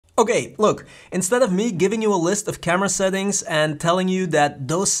Okay, look, instead of me giving you a list of camera settings and telling you that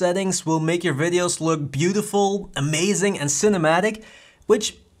those settings will make your videos look beautiful, amazing, and cinematic,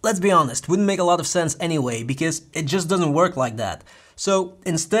 which, let's be honest, wouldn't make a lot of sense anyway, because it just doesn't work like that. So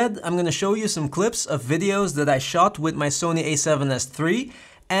instead, I'm gonna show you some clips of videos that I shot with my Sony A7S III,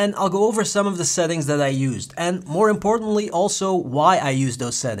 and I'll go over some of the settings that I used, and more importantly also why I used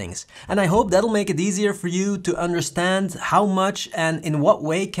those settings. And I hope that'll make it easier for you to understand how much and in what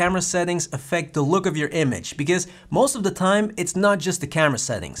way camera settings affect the look of your image, because most of the time it's not just the camera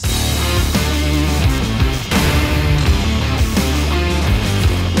settings.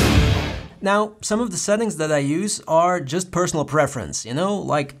 Now, some of the settings that I use are just personal preference, you know,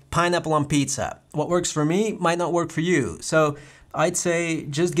 like pineapple on pizza. What works for me might not work for you, so I'd say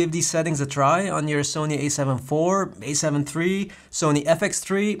just give these settings a try on your Sony A7IV, A7 III, Sony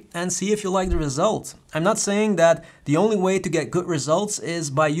FX3 and see if you like the result. I'm not saying that the only way to get good results is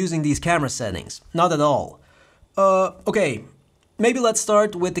by using these camera settings. Not at all. Okay, maybe let's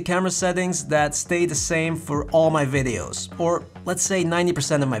start with the camera settings that stay the same for all my videos, or let's say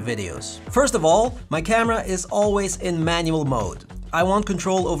 90% of my videos. First of all, my camera is always in manual mode. I want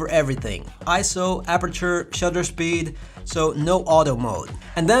control over everything. ISO, aperture, shutter speed, so no auto mode.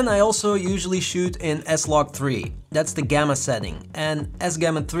 And then I also usually shoot in S-Log3, that's the gamma setting, and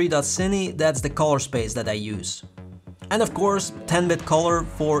S-Gamma3.Cine, that's the color space that I use. And of course, 10-bit color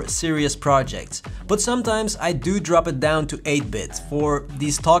for serious projects. But sometimes I do drop it down to 8-bit for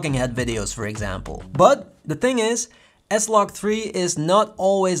these talking head videos, for example. But the thing is, S-Log3 is not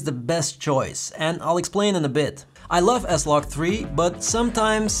always the best choice, and I'll explain in a bit. I love S-Log3, but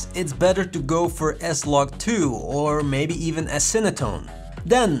sometimes it's better to go for S-Log2 or maybe even S-Cinetone.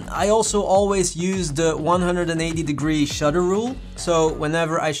 Then, I also always use the 180-degree shutter rule, so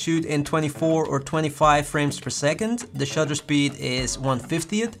whenever I shoot in 24 or 25 frames per second, the shutter speed is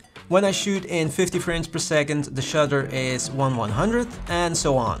 1/50th. When I shoot in 50 frames per second, the shutter is 1/100th, and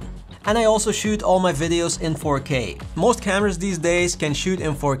so on. And I also shoot all my videos in 4K. Most cameras these days can shoot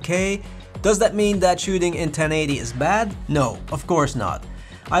in 4K. Does that mean that shooting in 1080 is bad? No, of course not.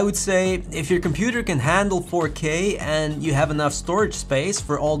 I would say if your computer can handle 4K and you have enough storage space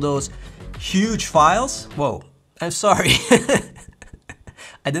for all those huge files, whoa, I'm sorry.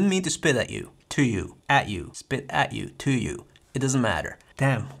 I didn't mean to spit at you, to you, at you, spit at you, to you. It doesn't matter.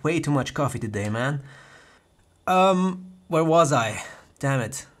 Damn, way too much coffee today, man. Where was I? Damn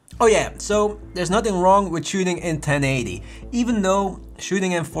it. Oh yeah, so there's nothing wrong with shooting in 1080, even though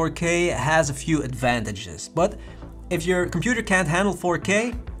shooting in 4K has a few advantages. But if your computer can't handle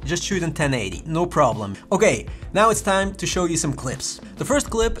 4K, just shoot in 1080, no problem. Okay, now it's time to show you some clips. The first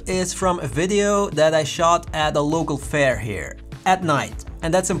clip is from a video that I shot at a local fair here, at night.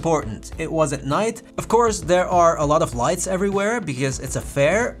 And that's important, it was at night. Of course, there are a lot of lights everywhere because it's a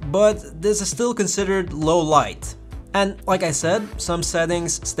fair, but this is still considered low light. And like I said, some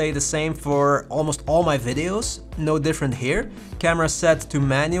settings stay the same for almost all my videos, no different here. Camera set to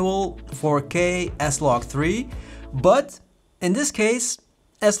manual, 4K, S-Log3, but in this case,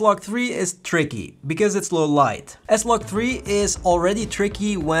 S-Log3 is tricky because it's low light. S-Log3 is already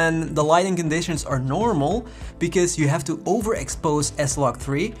tricky when the lighting conditions are normal because you have to overexpose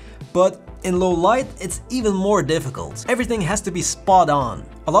S-Log3, but in low light it's even more difficult. Everything has to be spot on.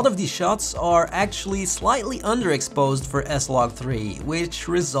 A lot of these shots are actually slightly underexposed for S-Log3, which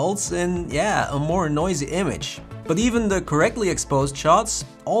results in, yeah, a more noisy image. But even the correctly exposed shots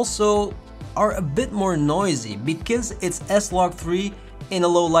also are a bit more noisy because it's S-Log3 in a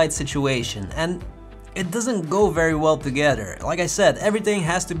low light situation, and it doesn't go very well together. Like I said, everything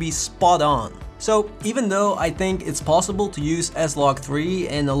has to be spot on. So even though I think it's possible to use S-Log3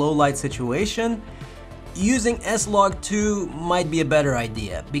 in a low light situation, using S-Log2 might be a better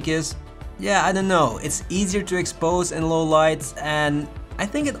idea because, yeah, I don't know, it's easier to expose in low light and I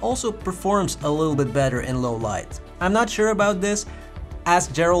think it also performs a little bit better in low light. I'm not sure about this.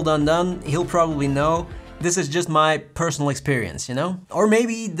 Ask Gerald Undone, he'll probably know. This is just my personal experience, you know? Or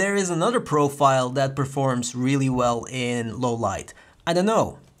maybe there is another profile that performs really well in low light. I don't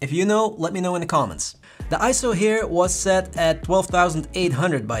know. If you know, let me know in the comments. The ISO here was set at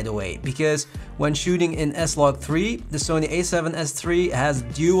 12,800 by the way, because when shooting in S-Log3, the Sony A7S III has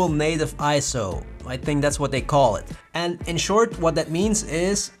dual native ISO. I think that's what they call it. And in short, what that means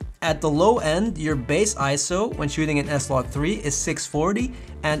is at the low end, your base ISO when shooting in S-Log3 is 640,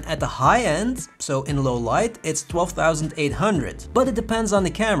 and at the high end, so in low light, it's 12,800. But it depends on the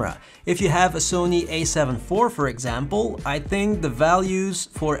camera. If you have a Sony A7IV, for example, I think the values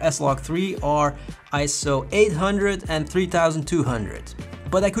for S-Log3 are ISO 800 and 3200.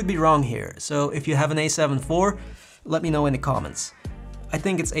 But I could be wrong here, so if you have an A7IV, let me know in the comments. I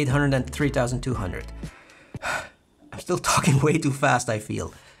think it's 800 and 3200. I'm still talking way too fast, I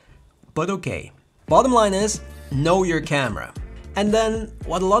feel. But okay. Bottom line is, know your camera. And then,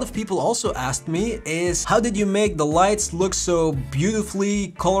 what a lot of people also asked me is, how did you make the lights look so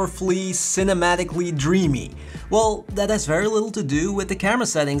beautifully, colorfully, cinematically dreamy? Well, that has very little to do with the camera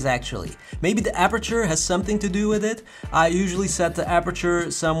settings actually. Maybe the aperture has something to do with it. I usually set the aperture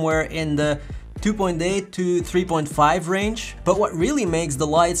somewhere in the 2.8 to 3.5 range. But what really makes the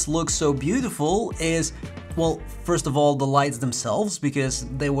lights look so beautiful is, well, first of all, the lights themselves, because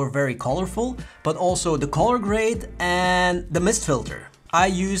they were very colorful, but also the color grade and the mist filter. I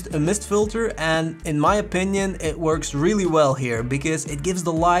used a mist filter and in my opinion it works really well here because it gives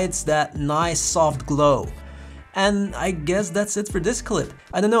the lights that nice soft glow. And I guess that's it for this clip.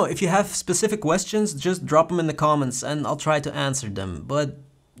 I don't know, if you have specific questions, just drop them in the comments and I'll try to answer them. But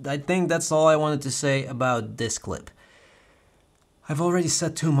I think that's all I wanted to say about this clip. I've already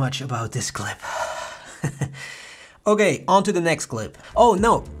said too much about this clip. Okay, on to the next clip. Oh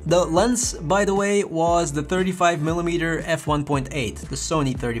no, the lens, by the way, was the 35mm f1.8, the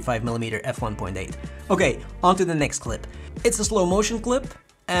Sony 35mm f1.8. Okay, on to the next clip. It's a slow motion clip,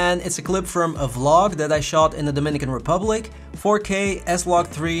 and it's a clip from a vlog that I shot in the Dominican Republic. 4K,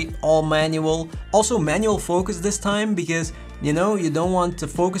 S-Log3, all manual. Also manual focus this time because, you know, you don't want the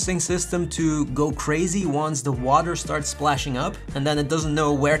focusing system to go crazy once the water starts splashing up and then it doesn't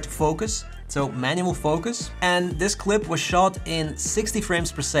know where to focus. So manual focus. And this clip was shot in 60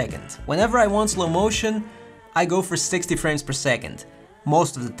 frames per second. Whenever I want slow motion, I go for 60 frames per second,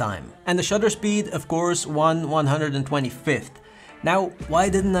 most of the time. And the shutter speed, of course, 1/125th. Now, why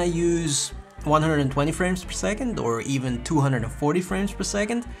didn't I use 120 frames per second or even 240 frames per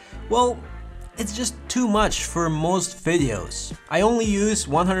second? Well, it's just too much for most videos. I only use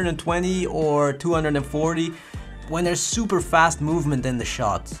 120 or 240 when there's super fast movement in the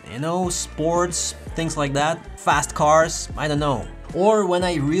shot, you know, sports, things like that, fast cars, I don't know. Or when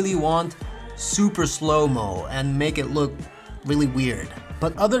I really want super slow-mo and make it look really weird.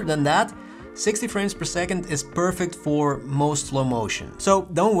 But other than that, 60 frames per second is perfect for most slow motion. So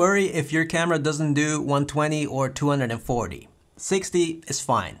don't worry if your camera doesn't do 120 or 240. 60 is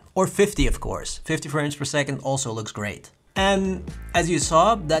fine. Or 50 of course. 50 frames per second also looks great. And as you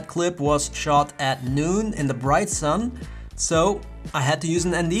saw, that clip was shot at noon in the bright sun, so I had to use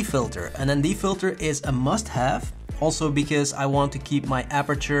an ND filter. An ND filter is a must-have, also because I want to keep my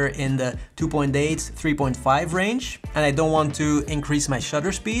aperture in the 2.8, 3.5 range, and I don't want to increase my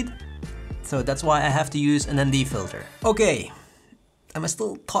shutter speed, so that's why I have to use an ND filter. Okay, am I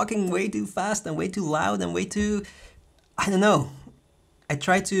still talking way too fast and way too loud and way too... I don't know. I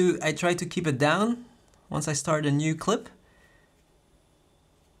try to keep it down once I start a new clip.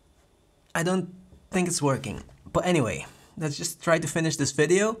 I don't think it's working. But anyway, let's just try to finish this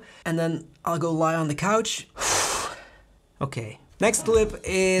video and then I'll go lie on the couch. Okay. Next clip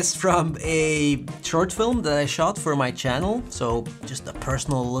is from a short film that I shot for my channel. So just a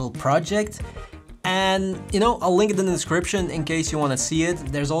personal little project. And you know, I'll link it in the description in case you want to see it.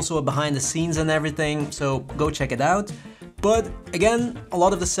 There's also a behind the scenes and everything, so go check it out. But again, a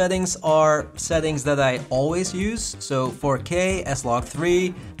lot of the settings are settings that I always use. So 4K,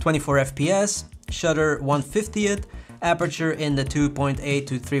 S-Log3, 24 FPS, shutter 1/50th, aperture in the 2.8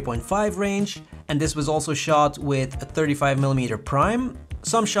 to 3.5 range. And this was also shot with a 35mm prime.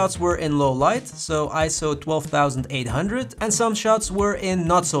 Some shots were in low light, so ISO 12800, and some shots were in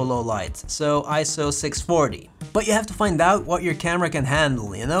not so low light, so ISO 640. But you have to find out what your camera can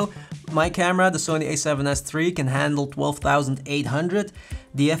handle, you know? My camera, the Sony A7S III, can handle 12800.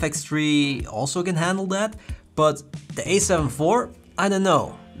 The FX3 also can handle that, but the A7IV, I don't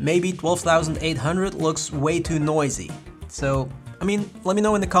know. Maybe 12800 looks way too noisy. So, I mean, let me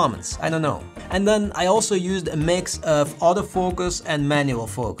know in the comments, I don't know. And then I also used a mix of autofocus and manual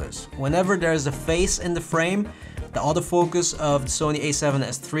focus. Whenever there's a face in the frame, the autofocus of the Sony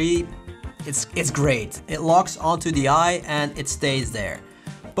A7S III, it's great. It locks onto the eye and it stays there.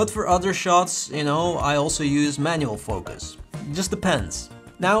 But for other shots, you know, I also use manual focus. It just depends.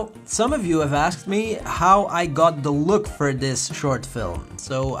 Now, some of you have asked me how I got the look for this short film,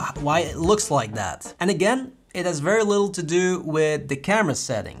 so why it looks like that. And again, it has very little to do with the camera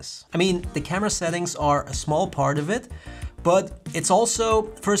settings. I mean, the camera settings are a small part of it, but it's also,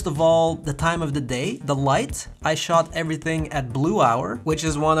 first of all, the time of the day, the light. I shot everything at blue hour, which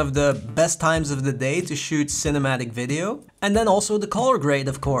is one of the best times of the day to shoot cinematic video. And then also the color grade,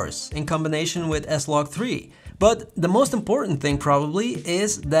 of course, in combination with S-Log3. But the most important thing probably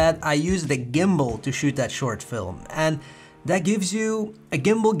is that I used a gimbal to shoot that short film. And that gives you, a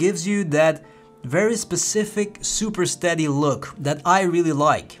gimbal gives you that very specific, super steady look that I really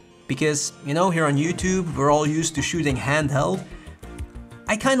like. Because, you know, here on YouTube, we're all used to shooting handheld.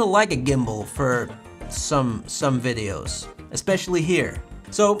 I kind of like a gimbal for some videos, especially here.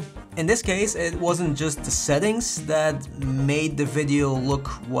 So in this case, it wasn't just the settings that made the video look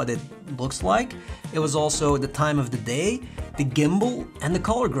what it looks like. It was also the time of the day, the gimbal, and the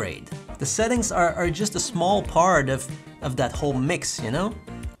color grade. The settings are just a small part of that whole mix, you know?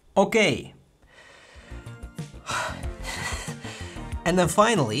 Okay. And then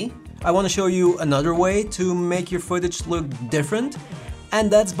finally, I want to show you another way to make your footage look different,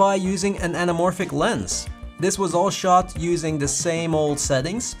 and that's by using an anamorphic lens. This was all shot using the same old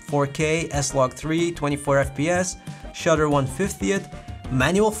settings: 4K, S-Log3, 24 FPS, shutter 1/50th,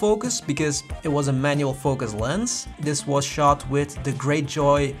 manual focus because it was a manual focus lens. This was shot with the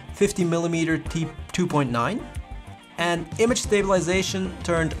Greyjoy 50mm t2.9, and image stabilization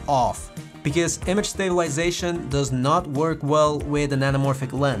turned off because image stabilization does not work well with an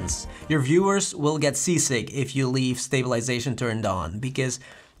anamorphic lens. Your viewers will get seasick if you leave stabilization turned on because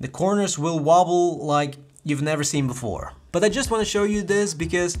the corners will wobble like you've never seen before. But I just want to show you this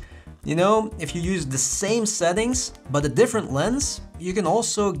because, you know, if you use the same settings but a different lens, you can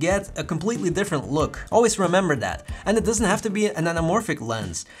also get a completely different look. Always remember that. And it doesn't have to be an anamorphic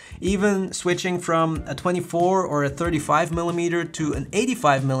lens. Even switching from a 24 or a 35mm to an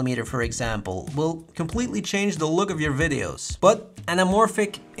 85mm, for example, will completely change the look of your videos. But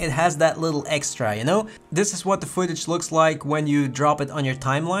anamorphic, it has that little extra, you know? This is what the footage looks like when you drop it on your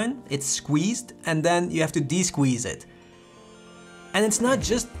timeline. It's squeezed and then you have to de-squeeze it. And it's not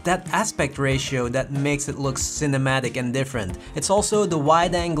just that aspect ratio that makes it look cinematic and different. It's also the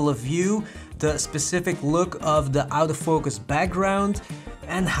wide angle of view, the specific look of the out of focus background,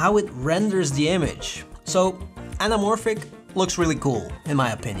 and how it renders the image. So anamorphic looks really cool, in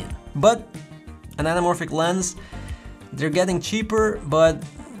my opinion. But an anamorphic lens, they're getting cheaper, but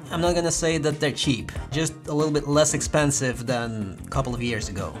I'm not gonna say that they're cheap. Just a little bit less expensive than a couple of years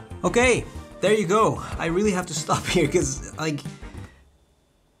ago. Okay, there you go. I really have to stop here because, like,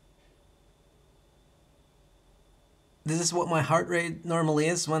 this is what my heart rate normally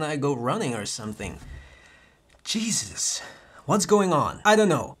is when I go running or something. Jesus, what's going on? I don't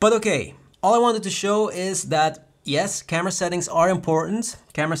know. But okay, all I wanted to show is that yes, camera settings are important.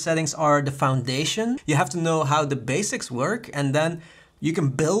 Camera settings are the foundation. You have to know how the basics work and then you can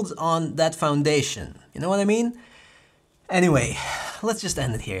build on that foundation. You know what I mean? Anyway, let's just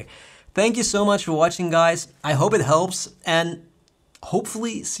end it here. Thank you so much for watching, guys. I hope it helps and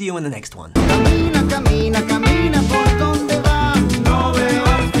hopefully see you in the next one.